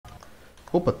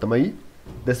Opa, tamo aí.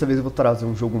 Dessa vez eu vou trazer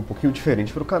um jogo um pouquinho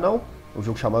diferente para o canal. É um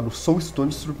jogo chamado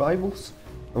Soulstone Survivors.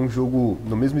 É um jogo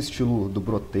no mesmo estilo do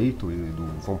Brotato e do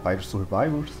Vampire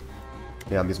Survivors.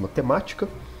 É a mesma temática.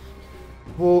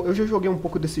 Eu já joguei um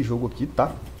pouco desse jogo aqui,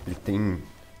 tá? Ele tem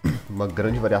uma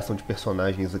grande variação de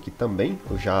personagens aqui também.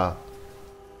 Eu já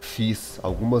fiz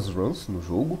algumas runs no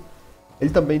jogo. Ele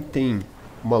também tem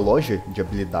uma loja de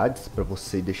habilidades para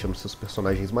você ir deixando seus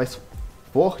personagens mais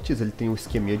fortes. Ele tem um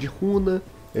esqueminha de runa.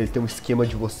 Ele tem um esquema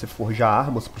de você forjar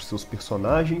armas para os seus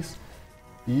personagens.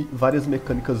 E várias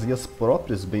mecânicas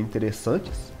próprias bem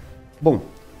interessantes. Bom,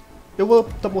 eu vou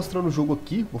estar mostrando o jogo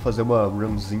aqui. Vou fazer uma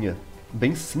runzinha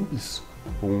bem simples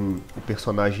com o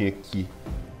personagem aqui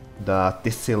da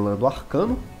Tecelã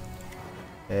Arcana.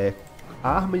 A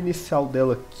arma inicial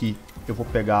dela aqui, eu vou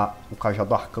pegar o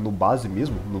cajado arcano base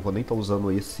mesmo, não vou nem estar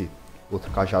usando esse outro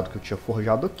cajado que eu tinha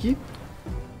forjado aqui.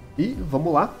 E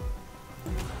vamos lá.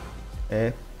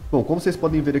 Bom, como vocês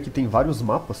podem ver aqui, tem vários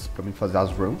mapas para mim fazer as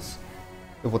runs.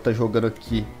 Eu vou estar jogando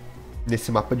aqui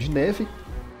nesse mapa de neve,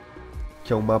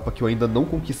 que é um mapa que eu ainda não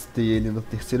conquistei ele na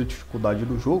terceira dificuldade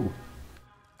do jogo.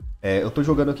 Eu estou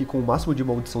jogando aqui com o máximo de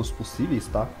maldições possíveis,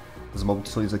 tá? As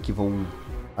maldições aqui vão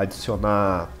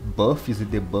adicionar buffs e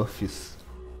debuffs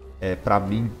pra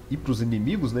mim e pros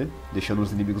inimigos, né? Deixando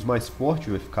os inimigos mais fortes,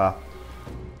 vai ficar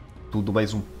tudo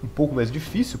mais um pouco mais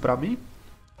difícil pra mim,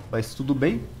 mas tudo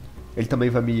bem. Ele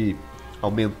também vai me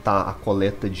aumentar a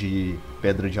coleta de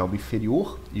pedra de alma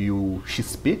inferior e o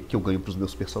XP que eu ganho pros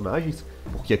meus personagens,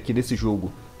 porque aqui nesse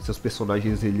jogo seus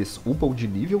personagens eles upam de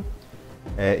nível.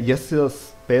 E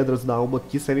essas pedras da alma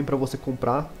aqui servem pra você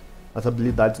comprar as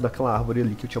habilidades daquela árvore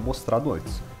ali que eu tinha mostrado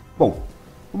antes. Bom,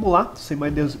 vamos lá, sem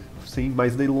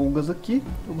mais delongas aqui,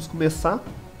 vamos começar.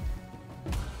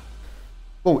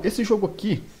 Bom, esse jogo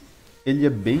aqui, ele é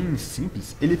bem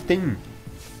simples, ele tem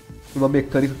uma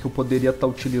mecânica que eu poderia estar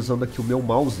utilizando aqui o meu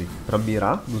mouse para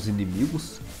mirar nos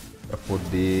inimigos, para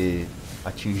poder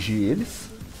atingir eles.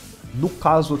 No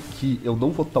caso aqui, eu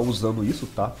não vou estar usando isso,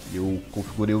 tá? Eu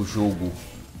configurei o jogo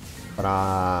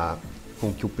para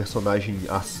com que o personagem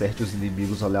acerte os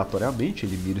inimigos aleatoriamente,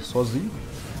 ele mire sozinho.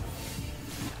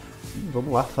 E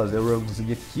vamos lá, fazer a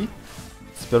runzinha aqui.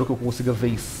 Espero que eu consiga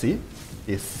vencer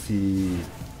esse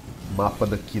mapa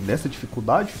daqui nessa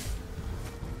dificuldade.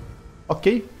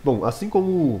 Ok, bom, assim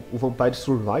como o Vampire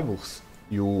Survivors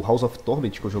e o House of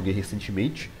Torment que eu joguei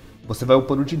recentemente, você vai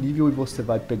upando de nível e você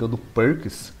vai pegando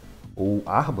perks ou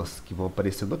armas que vão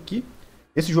aparecendo aqui.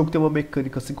 Esse jogo tem uma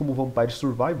mecânica assim como o Vampire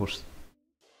Survivors,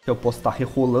 que eu posso estar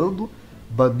rerolando,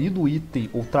 banindo item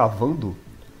ou travando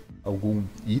algum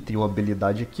item ou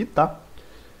habilidade aqui, tá?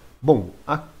 Bom,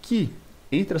 aqui,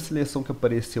 entre a seleção que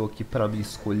apareceu aqui para mim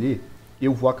escolher,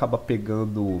 eu vou acabar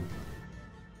pegando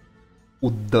o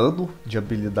dano de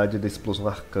habilidade da explosão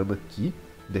arcana aqui,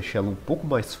 deixar ela um pouco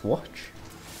mais forte.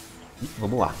 E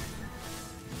vamos lá.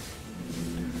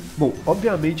 Bom,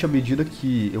 obviamente à medida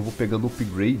que eu vou pegando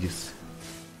upgrades,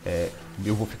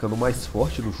 eu vou ficando mais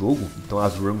forte no jogo, então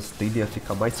as runs tendem a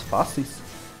ficar mais fáceis.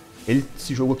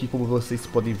 Esse jogo aqui, como vocês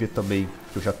podem ver também,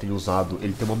 que eu já tenho usado,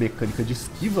 ele tem uma mecânica de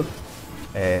esquiva.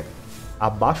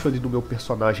 Abaixo ali do meu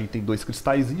personagem tem dois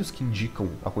cristalzinhos que indicam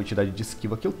a quantidade de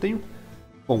esquiva que eu tenho.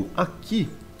 Bom, aqui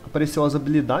apareceu as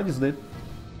habilidades, né?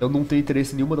 Eu não tenho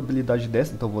interesse em nenhuma habilidade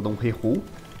dessa, então eu vou dar um reroll.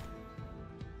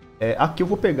 Aqui eu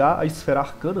vou pegar a esfera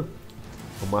arcana,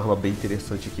 uma arma bem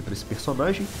interessante aqui para esse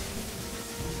personagem.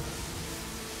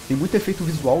 Tem muito efeito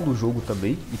visual no jogo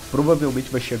também, e provavelmente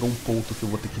vai chegar um ponto que eu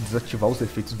vou ter que desativar os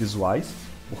efeitos visuais,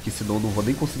 porque senão eu não vou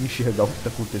nem conseguir enxergar o que está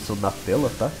acontecendo na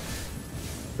tela, tá?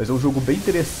 Mas é um jogo bem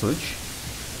interessante.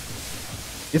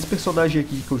 Esse personagem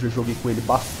aqui que eu já joguei com ele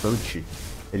bastante,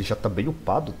 ele já tá bem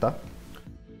upado, tá?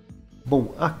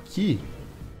 Bom, aqui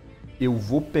eu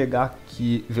vou pegar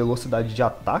aqui velocidade de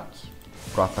ataque,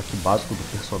 pro ataque básico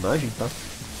do personagem, tá?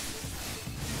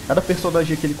 Cada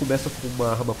personagem aqui ele começa com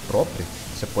uma arma própria,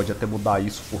 você pode até mudar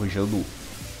isso forjando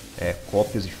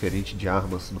cópias diferentes de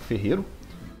armas no ferreiro.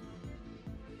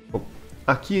 Bom,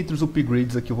 aqui entre os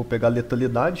upgrades aqui eu vou pegar a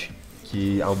letalidade,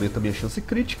 que aumenta a minha chance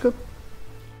crítica.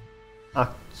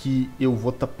 Aqui eu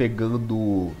vou estar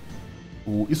pegando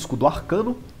o escudo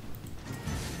arcano,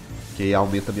 que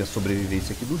aumenta a minha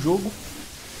sobrevivência aqui no jogo.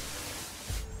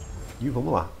 E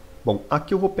vamos lá. Bom,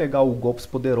 aqui eu vou pegar o golpes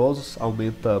poderosos,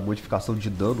 aumenta a modificação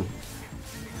de dano,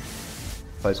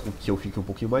 faz com que eu fique um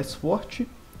pouquinho mais forte.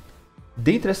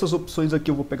 Dentre essas opções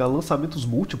aqui eu vou pegar lançamentos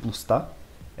múltiplos, tá?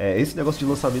 Esse negócio de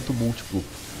lançamento múltiplo,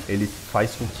 ele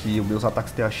faz com que os meus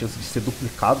ataques tenham a chance de ser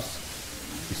duplicados.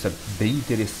 Isso é bem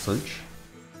interessante.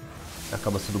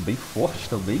 Acaba sendo bem forte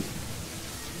também.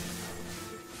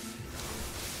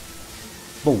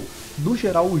 Bom, no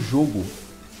geral o jogo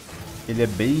ele é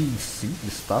bem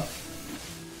simples, tá?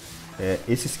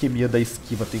 Esse esqueminha da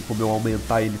esquiva tem como eu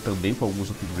aumentar ele também com alguns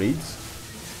upgrades.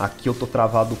 Aqui eu tô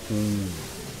travado com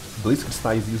 2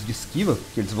 cristalzinhos de esquiva,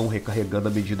 que eles vão recarregando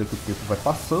à medida que o tempo vai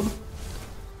passando.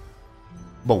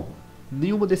 Bom,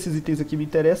 nenhuma desses itens aqui me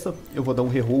interessa, eu vou dar um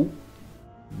reroll.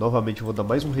 Novamente eu vou dar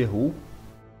mais um reroll.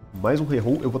 Mais um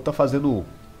reroll, eu vou estar fazendo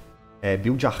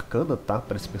build arcana, tá?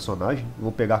 Para esse personagem. Eu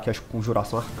vou pegar aqui a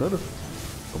conjuração arcana.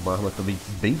 É uma arma também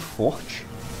bem forte,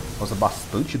 causa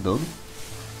bastante dano.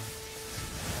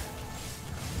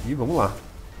 E vamos lá.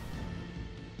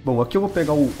 Bom, aqui eu vou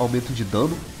pegar o aumento de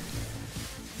dano.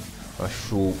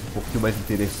 Acho um pouquinho mais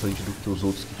interessante do que os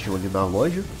outros que tinham ali na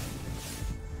loja.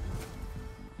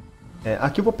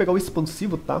 Aqui eu vou pegar o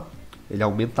expansivo, tá? Ele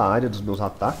aumenta a área dos meus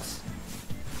ataques.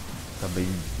 Também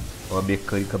é uma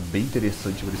mecânica bem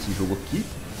interessante para esse jogo aqui.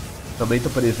 Também está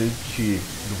presente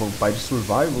no Vampire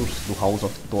Survivors, no House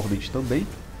of Torment também.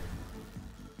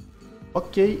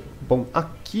 Ok, bom,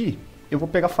 aqui eu vou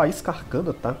pegar a Faísca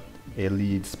Arcana, tá?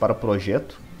 Ele dispara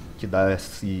projeto, que dá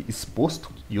esse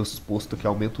exposto, e o exposto que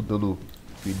aumenta o dano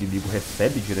que o inimigo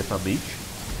recebe diretamente,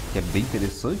 que é bem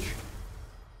interessante.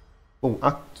 Bom,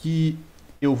 aqui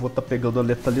eu vou estar pegando a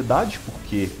letalidade,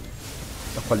 porque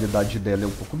a qualidade dela é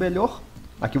um pouco melhor.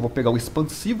 Aqui eu vou pegar o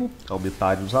expansivo, aumentar a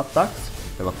área dos ataques,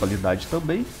 pela qualidade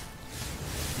também.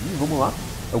 E vamos lá.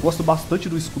 Eu gosto bastante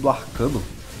do escudo arcano,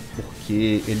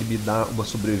 porque ele me dá uma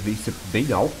sobrevivência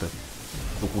bem alta.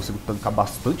 Eu consigo tancar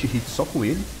bastante hit só com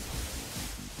ele.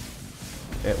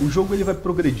 O jogo ele vai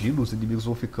progredindo, os inimigos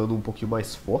vão ficando um pouquinho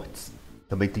mais fortes.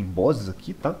 Também tem bosses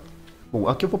aqui, tá? Bom,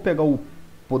 aqui eu vou pegar o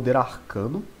poder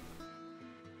arcano.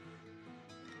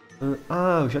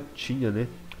 Eu já tinha, né?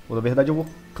 Bom, na verdade eu vou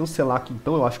cancelar aqui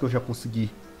então, eu acho que eu já consegui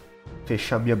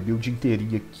fechar minha build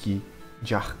inteirinha aqui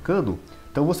de arcano.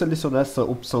 Então eu vou selecionar essa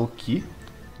opção aqui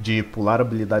de pular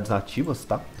habilidades ativas,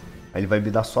 tá? Aí ele vai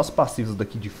me dar só as passivas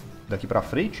daqui pra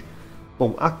frente.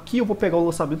 Bom, aqui eu vou pegar o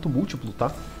lançamento múltiplo,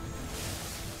 tá?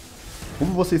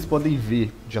 Como vocês podem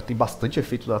ver, já tem bastante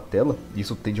efeito na tela, e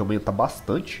isso tende a aumentar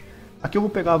bastante. Aqui eu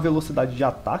vou pegar a velocidade de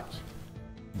ataque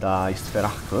da esfera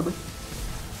arcana.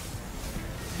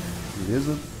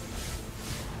 Beleza?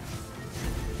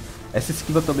 Essa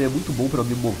esquiva também é muito bom para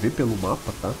me mover pelo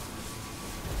mapa, tá?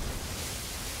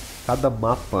 Cada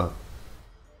mapa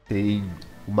tem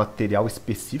um material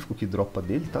específico que dropa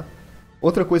dele, tá?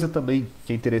 Outra coisa também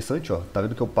que é interessante, ó, tá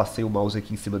vendo que eu passei o mouse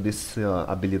aqui em cima dessa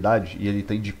habilidade e ele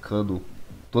tá indicando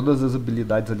todas as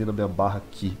habilidades ali na minha barra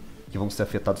aqui que vão ser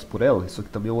afetadas por ela. Isso aqui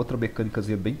também é outra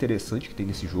mecânicazinha bem interessante que tem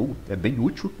nesse jogo, é bem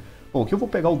útil. Bom, aqui eu vou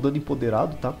pegar o dano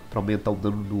empoderado, tá? Pra aumentar o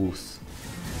dano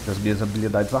das minhas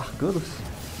habilidades arcanas.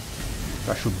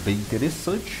 Eu acho bem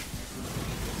interessante.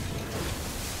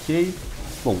 Ok.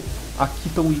 Bom, aqui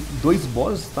estão 2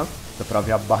 bosses, tá? Dá pra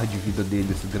ver a barra de vida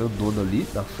deles grandona ali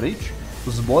na frente.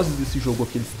 Os bosses desse jogo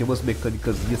aqui, eles têm umas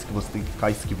mecânicas que você tem que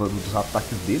ficar esquivando dos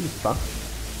ataques deles, tá?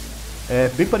 É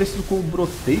bem parecido com o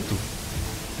Brotato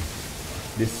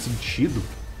nesse sentido.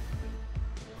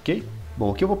 Ok?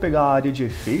 Bom, aqui eu vou pegar a área de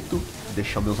efeito,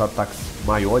 deixar meus ataques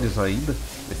maiores ainda,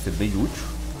 vai ser bem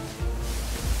útil.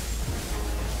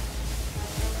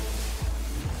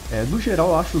 No geral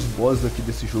eu acho os bosses aqui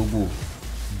desse jogo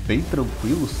bem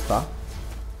tranquilos, tá?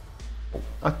 Bom,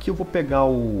 aqui eu vou pegar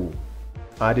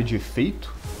a área de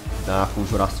efeito da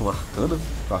conjuração arcana,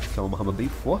 que eu acho que é uma arma bem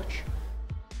forte.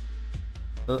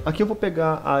 Aqui eu vou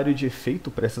pegar a área de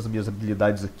efeito para essas minhas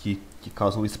habilidades aqui que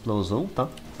causam explosão, tá?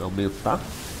 Para aumentar.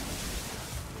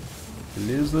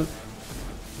 Beleza.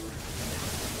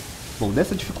 Bom,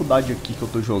 nessa dificuldade aqui que eu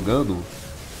tô jogando,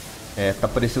 tá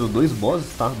aparecendo 2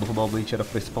 bosses, tá? Normalmente era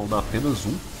para spawnar apenas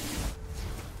um.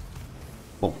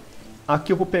 Bom,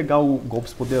 aqui eu vou pegar o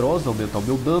golpes poderosos, aumentar o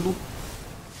meu dano.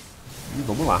 E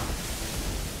vamos lá.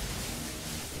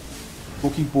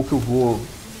 Pouco em pouco eu vou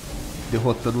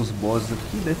derrotando os bosses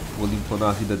aqui, né? Vou limpando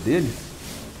a vida deles.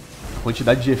 A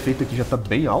quantidade de efeito aqui já tá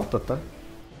bem alta, tá?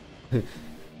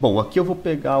 Bom, aqui eu vou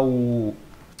pegar o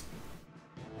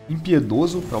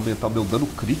Impiedoso para aumentar o meu dano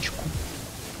crítico.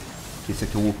 Esse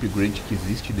aqui é um upgrade que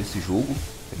existe nesse jogo.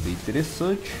 É bem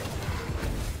interessante.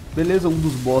 Beleza, um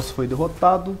dos bosses foi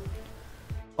derrotado.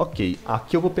 Ok,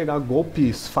 aqui eu vou pegar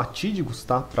golpes fatídicos,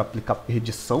 tá? Para aplicar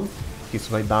perdição. Que isso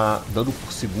vai dar dano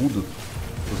por segundo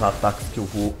nos ataques que eu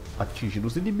vou atingir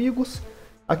nos inimigos.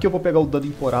 Aqui eu vou pegar o dano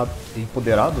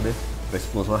empoderado, né? Da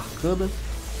explosão arcana.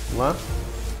 Vamos lá.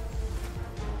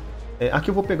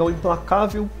 Aqui eu vou pegar o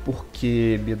implacável,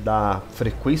 porque me dá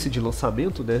frequência de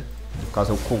lançamento, né? No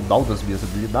caso é o cooldown das minhas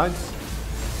habilidades.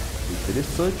 Bem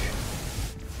interessante.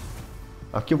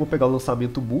 Aqui eu vou pegar o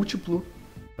lançamento múltiplo,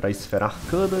 para a esfera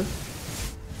arcana.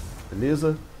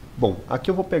 Beleza? Bom, aqui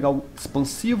eu vou pegar o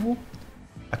expansivo.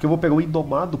 Aqui eu vou pegar o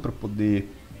indomado para poder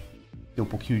ter um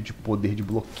pouquinho de poder de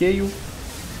bloqueio.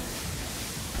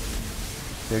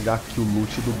 Pegar aqui o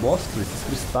loot do boss com esses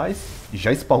cristais.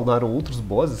 Já spawnaram outros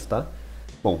bosses, tá?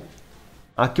 Bom,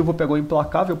 aqui eu vou pegar o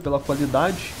implacável pela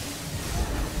qualidade.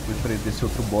 Vou enfrentar esse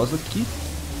outro boss aqui.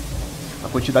 A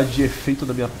quantidade de efeito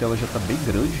na minha tela já está bem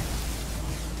grande.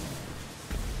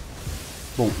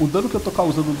 Bom, o dano que eu tô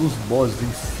causando nos bosses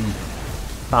em si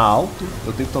tá alto.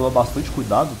 Eu tenho que tomar bastante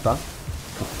cuidado, tá?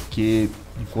 Porque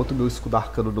enquanto meu escudo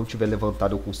arcano não estiver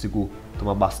levantado eu consigo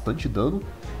tomar bastante dano.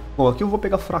 Bom, aqui eu vou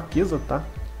pegar fraqueza, tá?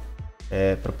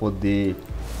 Pra poder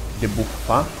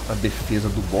debuffar a defesa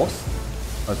do boss.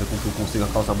 Fazer com que eu consiga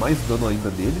causar mais dano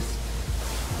ainda neles.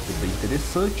 É bem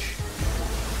interessante.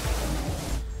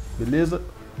 Beleza?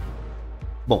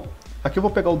 Bom, aqui eu vou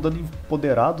pegar o dano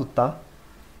empoderado, tá?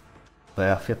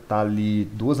 Vai afetar ali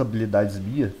duas habilidades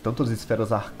minhas, tanto as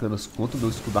esferas arcanas quanto o meu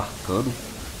escudo arcano.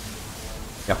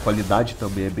 E a qualidade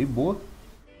também é bem boa.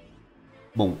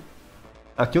 Bom,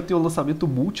 aqui eu tenho o lançamento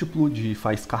múltiplo de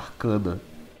faísca arcana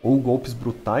ou golpes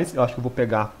brutais. Eu acho que eu vou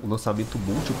pegar o lançamento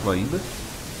múltiplo ainda.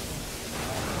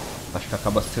 Acho que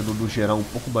acaba sendo no geral um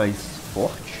pouco mais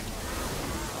forte.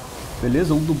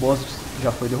 Beleza, um do boss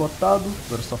já foi derrotado.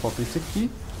 Agora só falta esse aqui.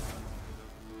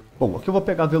 Bom, aqui eu vou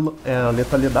pegar a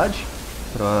letalidade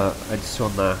para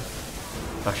adicionar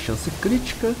a chance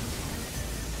crítica.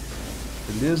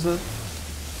 Beleza.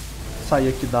 Sair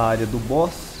aqui da área do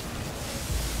boss.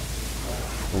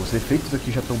 Bom, os efeitos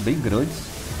aqui já estão bem grandes.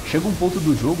 Chega um ponto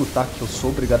do jogo, tá, que eu sou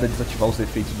obrigado a desativar os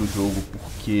efeitos do jogo,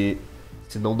 porque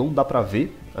senão não dá pra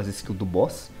ver as skills do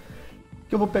boss.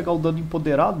 Aqui eu vou pegar o dano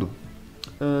empoderado.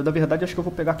 Na verdade acho que eu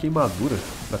vou pegar a queimadura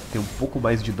para ter um pouco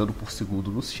mais de dano por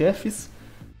segundo nos chefes.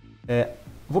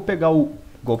 Vou pegar o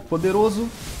golpe poderoso.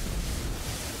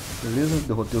 Beleza,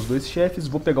 derrotei os dois chefes.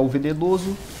 Vou pegar o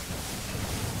venenoso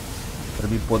para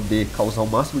mim poder causar o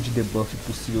máximo de debuff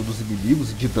possível nos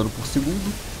inimigos e de dano por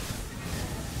segundo,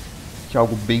 que é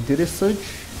algo bem interessante.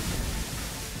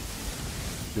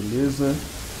 Beleza.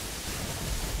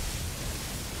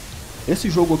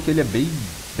 Esse jogo aqui ele é bem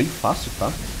fácil,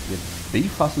 tá? Ele é bem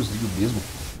facilzinho mesmo.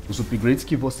 Os upgrades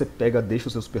que você pega deixam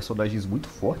os seus personagens muito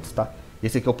fortes, tá?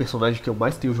 Esse aqui é o personagem que eu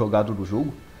mais tenho jogado no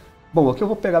jogo. Bom, aqui eu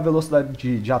vou pegar a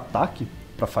velocidade de ataque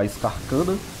para faísca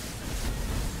arcana.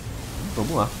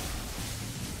 Vamos lá.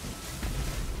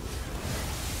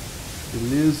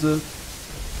 Beleza.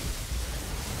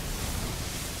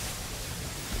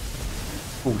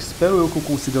 Bom, espero eu que eu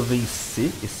consiga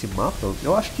vencer esse mapa.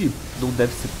 Eu acho que não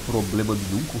deve ser problema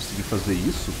nenhum conseguir fazer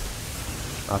isso.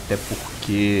 Até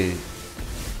porque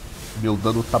meu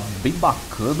dano tá bem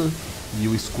bacana e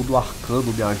o escudo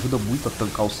arcano me ajuda muito a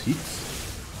tancar os hits.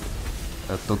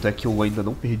 Tanto é que eu ainda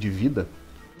não perdi vida.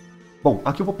 Bom,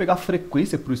 aqui eu vou pegar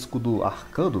frequência para o escudo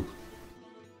arcano.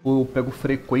 Ou eu pego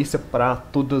frequência para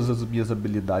todas as minhas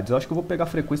habilidades? Eu acho que eu vou pegar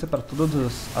frequência para todas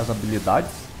as habilidades.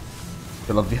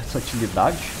 Pela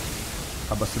versatilidade.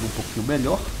 Acaba sendo um pouquinho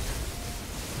melhor.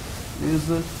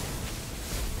 Beleza.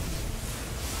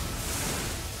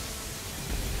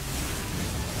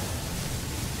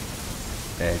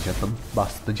 Já tá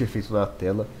bastante efeito na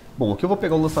tela. Bom, aqui eu vou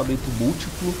pegar o lançamento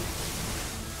múltiplo.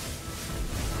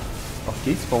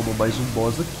 Ok, spawnou mais um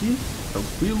boss aqui.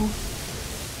 Tranquilo.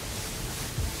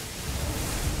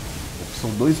 São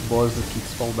dois bosses aqui que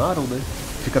spawnaram, né?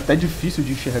 Fica até difícil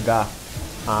de enxergar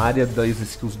a área das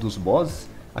skills dos bosses.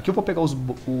 Aqui eu vou pegar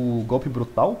o golpe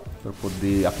brutal para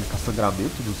poder aplicar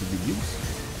sangramento nos inimigos.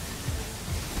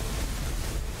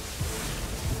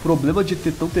 O problema de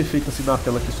ter tanto efeito assim na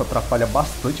tela que isso atrapalha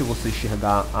bastante você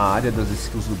enxergar a área das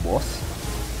skills do boss.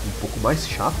 Um pouco mais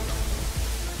chato.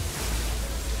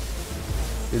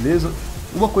 Beleza?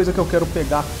 Uma coisa que eu quero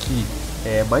pegar aqui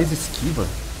é mais esquiva.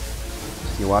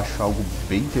 Que eu acho algo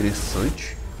bem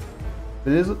interessante.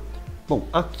 Beleza? Bom,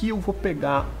 aqui eu vou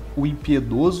pegar o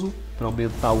impiedoso para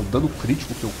aumentar o dano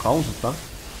crítico que eu causo, tá?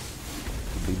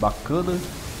 Bem bacana.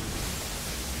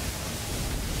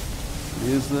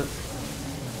 Beleza.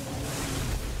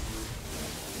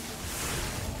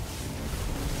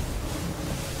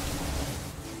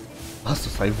 Nossa,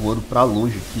 eu saí voando pra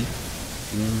longe aqui.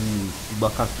 Um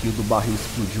macaquinho do barril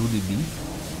explodiu em mim.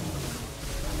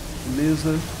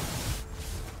 Beleza.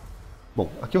 Bom,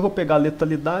 aqui eu vou pegar a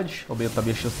letalidade, aumentar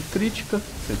minha chance crítica,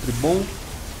 sempre bom.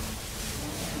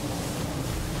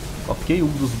 Ok,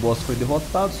 um dos bosses foi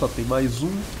derrotado, só tem mais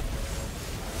um.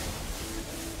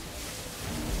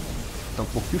 Tá um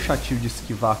pouquinho chatinho de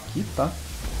esquivar aqui, tá?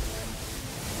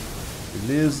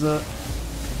 Beleza.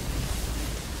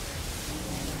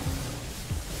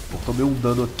 tomei um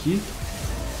dano aqui.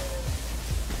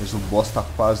 Mas o boss tá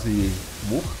quase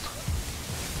morto.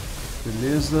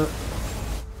 Beleza.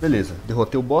 Beleza,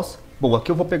 derrotei o boss. Bom,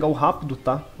 aqui eu vou pegar o rápido,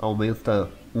 tá? Aumenta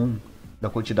 1 na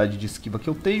quantidade de esquiva que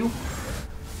eu tenho.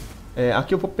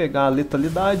 Aqui eu vou pegar a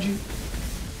letalidade.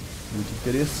 Muito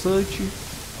interessante.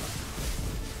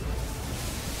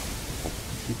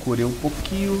 Me curei um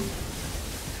pouquinho.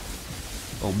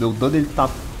 O meu dano ele tá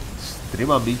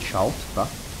extremamente alto, tá?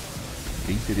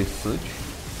 Bem interessante.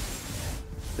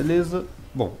 Beleza.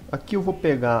 Bom, aqui eu vou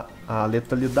pegar a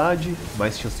letalidade,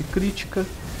 mais chance crítica.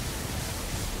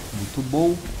 Muito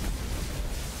bom.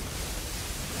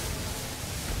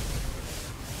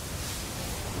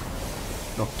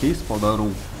 Ok,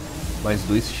 spawnaram mais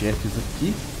 2 chefes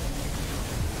aqui.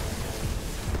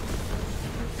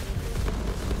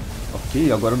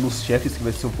 Ok, agora nos chefes que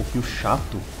vai ser um pouquinho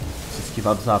chato se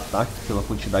esquivar dos ataques pela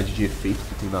quantidade de efeito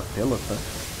que tem na tela, tá?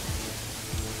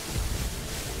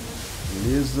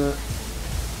 Beleza.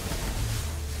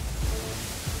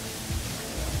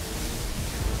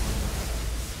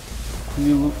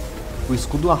 Tranquilo. O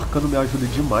escudo arcano me ajuda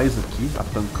demais aqui a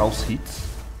tancar os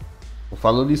hits.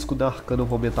 Falando em escudo arcano, eu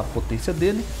vou aumentar a potência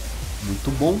dele.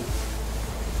 Muito bom.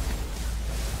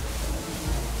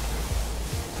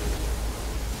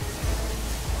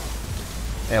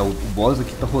 O boss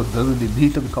aqui tá rodando em mim,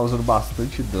 tá me causando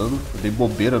bastante dano. Eu dei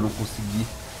bobeira, não consegui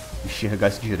enxergar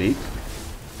isso direito.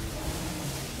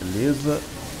 Beleza.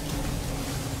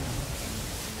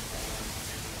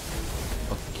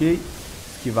 Ok.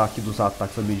 Esquivar aqui dos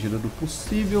ataques à medida do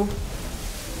possível.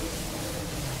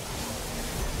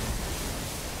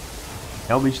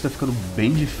 Realmente está ficando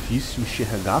bem difícil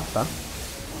enxergar, tá?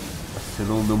 Tá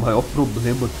sendo o meu maior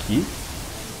problema aqui.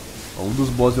 Um dos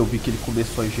bosses eu vi que ele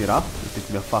começou a girar. Eu tenho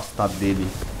que me afastar dele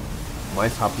o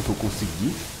mais rápido que eu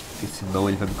conseguir, porque senão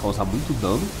ele vai me causar muito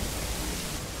dano.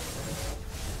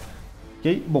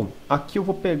 Ok, bom, aqui eu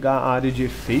vou pegar a área de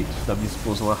efeitos da minha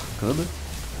explosão arcana.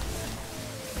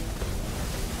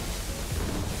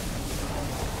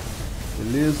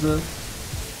 Beleza.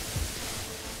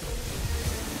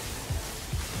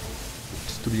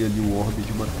 Destruir ali o orbe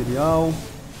de material.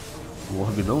 O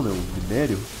orbe não, né? O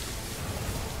minério.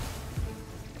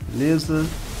 Beleza.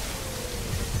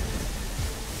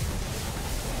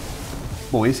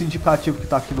 Bom, esse indicativo que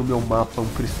está aqui no meu mapa é um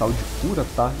cristal de cura,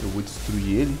 tá? Eu vou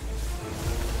destruir ele.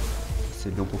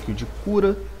 Receber um pouquinho de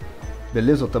cura.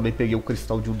 Beleza, eu também peguei o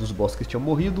cristal de um dos bosses que tinha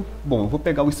morrido. Bom, eu vou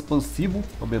pegar o expansivo,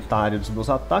 aumentar a área dos meus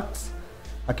ataques.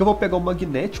 Aqui eu vou pegar o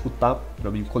magnético, tá? Pra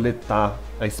mim coletar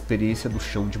a experiência do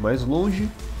chão de mais longe.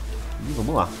 E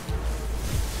vamos lá.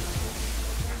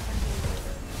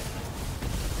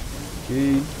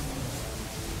 Ok.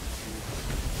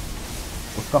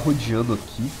 Vou ficar rodeando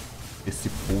aqui esse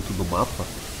ponto do mapa.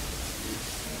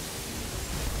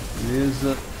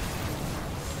 Beleza.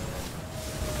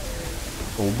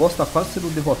 Bom, o boss tá quase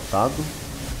sendo derrotado.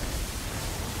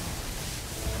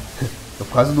 Eu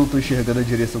quase não tô enxergando a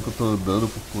direção que eu tô andando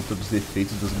por conta dos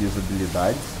efeitos das minhas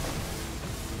habilidades.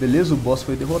 Beleza, o boss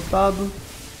foi derrotado. Vou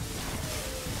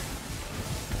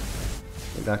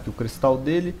pegar aqui o cristal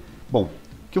dele. Bom,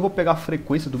 aqui eu vou pegar a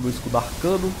frequência do meu escudo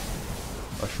arcano.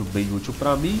 Acho bem útil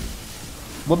pra mim.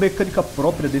 Uma mecânica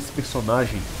própria desse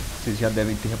personagem, vocês já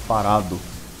devem ter reparado,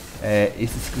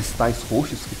 esses cristais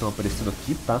roxos que estão aparecendo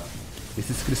aqui, tá?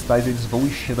 Esses cristais eles vão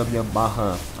enchendo a minha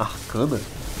barra arcana.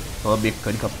 É uma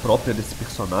mecânica própria desse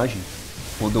personagem.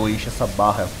 Quando eu encho essa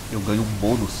barra, eu ganho um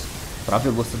bônus para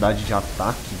velocidade de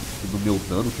ataque e do meu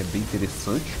dano, que é bem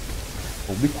interessante.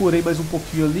 Bom, me curei mais um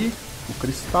pouquinho ali, o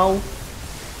cristal.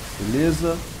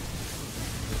 Beleza.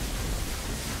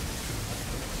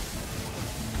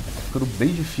 Tá ficando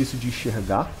bem difícil de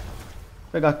enxergar.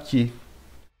 Vou pegar aqui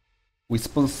o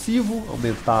expansivo,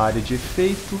 aumentar a área de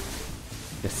efeito.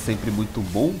 É sempre muito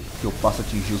bom, porque eu passo a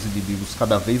atingir os inimigos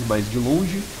cada vez mais de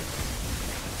longe.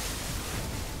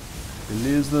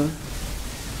 Beleza.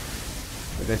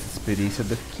 Vou pegar essa experiência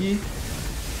daqui.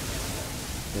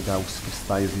 Vou pegar os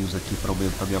cristais aqui para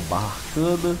aumentar minha barra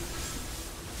arcana.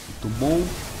 Muito bom.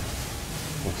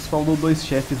 Bom, spawnou 2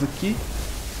 chefes aqui.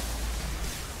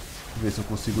 Vou ver se eu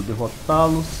consigo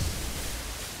derrotá-los.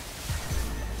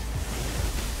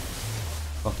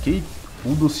 Ok.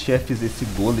 Um dos chefes, esse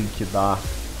golem que dá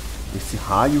esse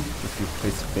raio. Eu tenho que ficar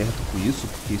esperto com isso,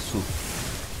 porque isso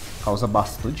causa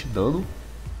bastante dano.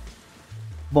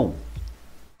 Bom,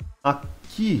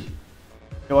 aqui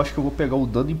eu acho que eu vou pegar o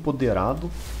dano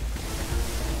empoderado.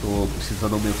 Tô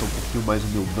precisando aumentar um pouquinho mais o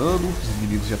meu dano. Os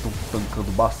inimigos já estão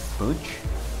tancando bastante.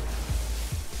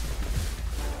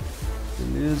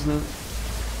 Beleza.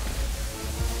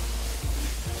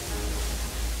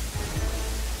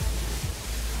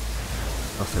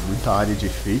 Nossa, é muita área de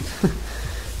efeito.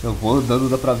 Eu vou andando,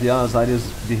 dá pra ver as áreas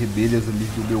vermelhas ali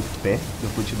do meu pé,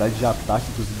 a quantidade de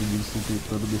ataque que os inimigos estão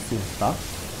tentando me acertar.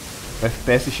 O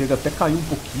FPS chega até a cair um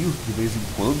pouquinho de vez em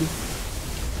quando.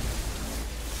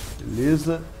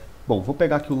 Beleza. Bom, vou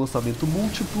pegar aqui o lançamento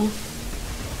múltiplo.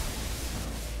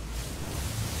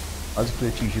 Quase fui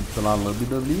atingido pela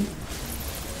lâmina ali.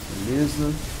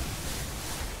 Beleza.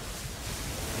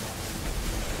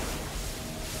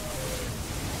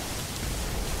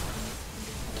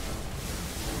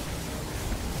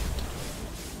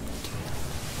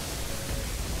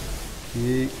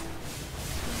 Ok.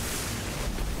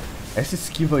 Essa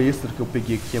esquiva extra que eu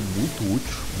peguei aqui é muito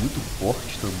útil, muito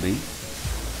forte também.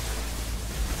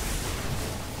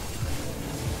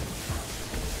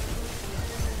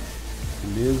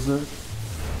 Beleza.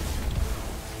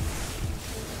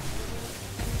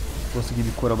 Consegui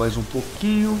me curar mais um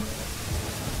pouquinho.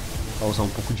 Causar um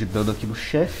pouco de dano aqui no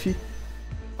chefe.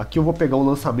 Aqui eu vou pegar um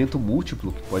lançamento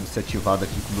múltiplo, que pode ser ativado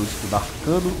aqui com o meu escudo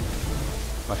arcano.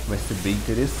 Acho que vai ser bem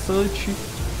interessante.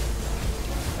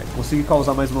 Consegui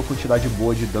causar mais uma quantidade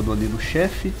boa de dano ali no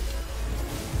chefe.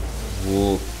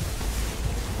 Vou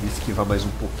me esquivar mais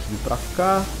um pouquinho pra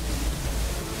cá.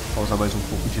 Causar mais um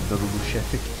pouco de dano no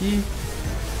chefe aqui.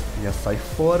 Já sai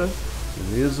fora.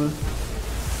 Beleza.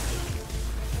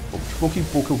 Bom, de pouco em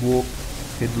pouco eu vou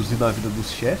reduzindo a vida dos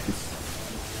chefes.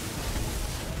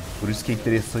 Por isso que é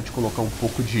interessante colocar um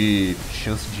pouco de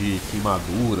chance de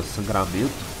queimadura,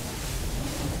 sangramento.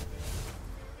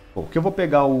 Bom, aqui eu vou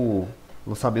pegar o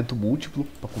lançamento múltiplo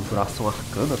para conjuração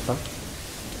arcana, tá?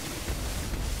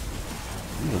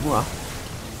 E vamos lá.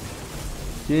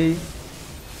 Ok.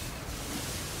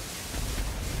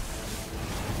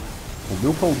 O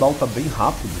meu cooldown tá bem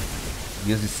rápido.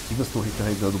 Minhas esquivas estão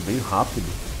recarregando bem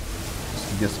rápido.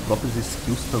 Minhas próprias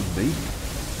skills também.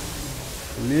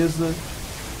 Beleza.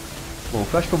 Bom,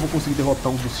 eu acho que eu vou conseguir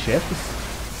derrotar um dos chefes.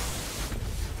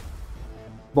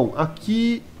 Bom,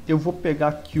 aqui eu vou pegar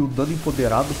aqui o dano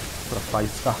empoderado para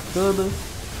faísca arcana.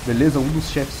 Beleza, um dos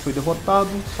chefes foi derrotado.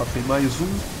 Só tem mais um.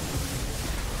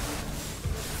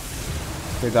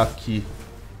 Vou pegar aqui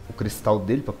o cristal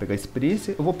dele para pegar a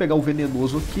experiência. Eu vou pegar o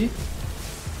venenoso aqui.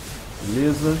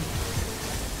 Beleza.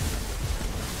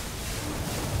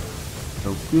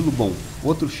 Tranquilo. Bom,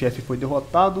 outro chefe foi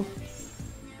derrotado.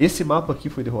 Esse mapa aqui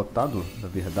foi derrotado, na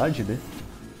verdade, né?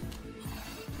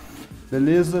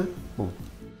 Beleza. Bom,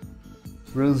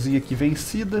 runzinha aqui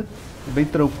vencida. Bem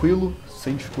tranquilo,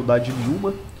 sem dificuldade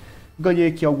nenhuma. Ganhei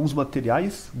aqui alguns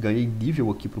materiais. Ganhei nível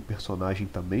aqui pro personagem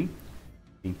também.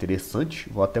 Interessante.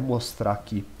 Vou até mostrar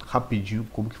aqui rapidinho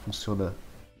como que funciona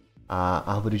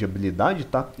a árvore de habilidade,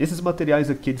 tá? Esses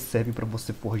materiais aqui eles servem para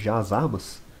você forjar as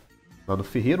armas lá no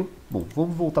ferreiro. Bom,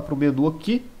 vamos voltar pro menu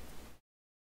aqui.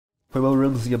 Foi uma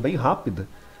runzinha bem rápida.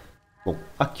 Bom,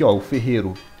 aqui ó, o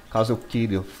ferreiro, caso eu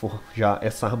queira forjar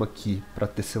essa arma aqui para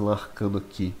Tecelã Arcana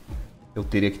aqui, eu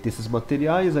teria que ter esses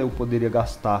materiais, aí eu poderia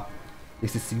gastar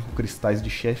esses 5 cristais de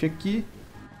chefe aqui.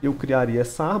 Eu criaria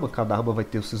essa arma, cada arma vai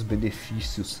ter os seus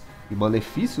benefícios e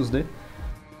malefícios, né?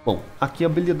 Bom, aqui a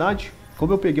habilidade,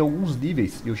 como eu peguei alguns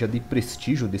níveis, eu já dei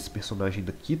prestígio desse personagem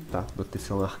daqui, tá? Do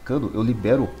Tecelã Arcano, eu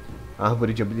libero a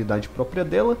árvore de habilidade própria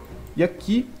dela. E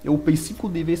aqui eu upei 5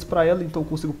 níveis para ela, então eu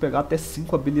consigo pegar até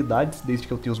 5 habilidades, desde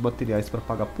que eu tenha os materiais para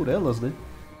pagar por elas, né?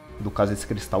 No caso esse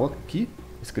cristal aqui,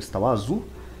 esse cristal azul.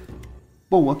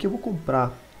 Bom, aqui eu vou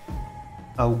comprar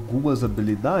algumas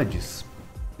habilidades.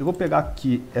 Eu vou pegar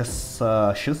aqui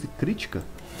essa chance crítica.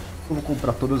 Eu vou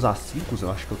comprar todas as 5, eu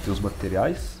acho que eu tenho os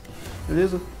materiais.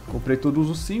 Beleza? Comprei todos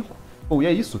os 5. Bom, e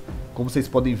é isso. Como vocês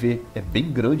podem ver, é bem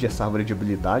grande essa árvore de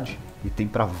habilidade e tem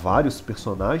para vários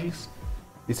personagens.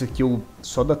 Esse aqui eu,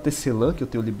 só da Tecelã que eu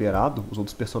tenho liberado, os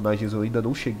outros personagens eu ainda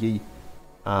não cheguei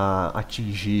a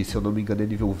atingir, se eu não me engano é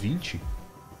nível 20,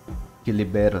 que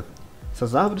libera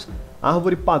essas árvores. A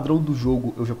árvore padrão do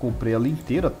jogo eu já comprei ela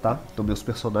inteira, tá? Então meus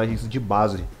personagens de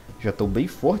base já estão bem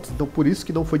fortes, então por isso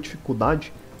que não foi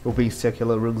dificuldade eu vencer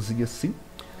aquela runzinha assim.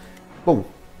 Bom,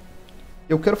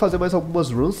 eu quero fazer mais algumas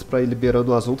runs para ir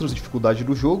liberando as outras dificuldades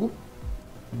do jogo,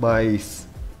 mas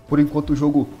por enquanto o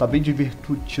jogo tá bem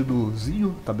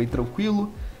divertidozinho, tá bem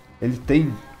tranquilo. Ele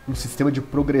tem um sistema de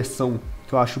progressão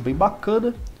que eu acho bem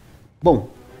bacana. Bom,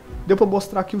 deu pra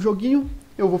mostrar aqui o joguinho.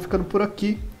 Eu vou ficando por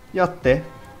aqui e até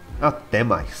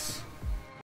mais.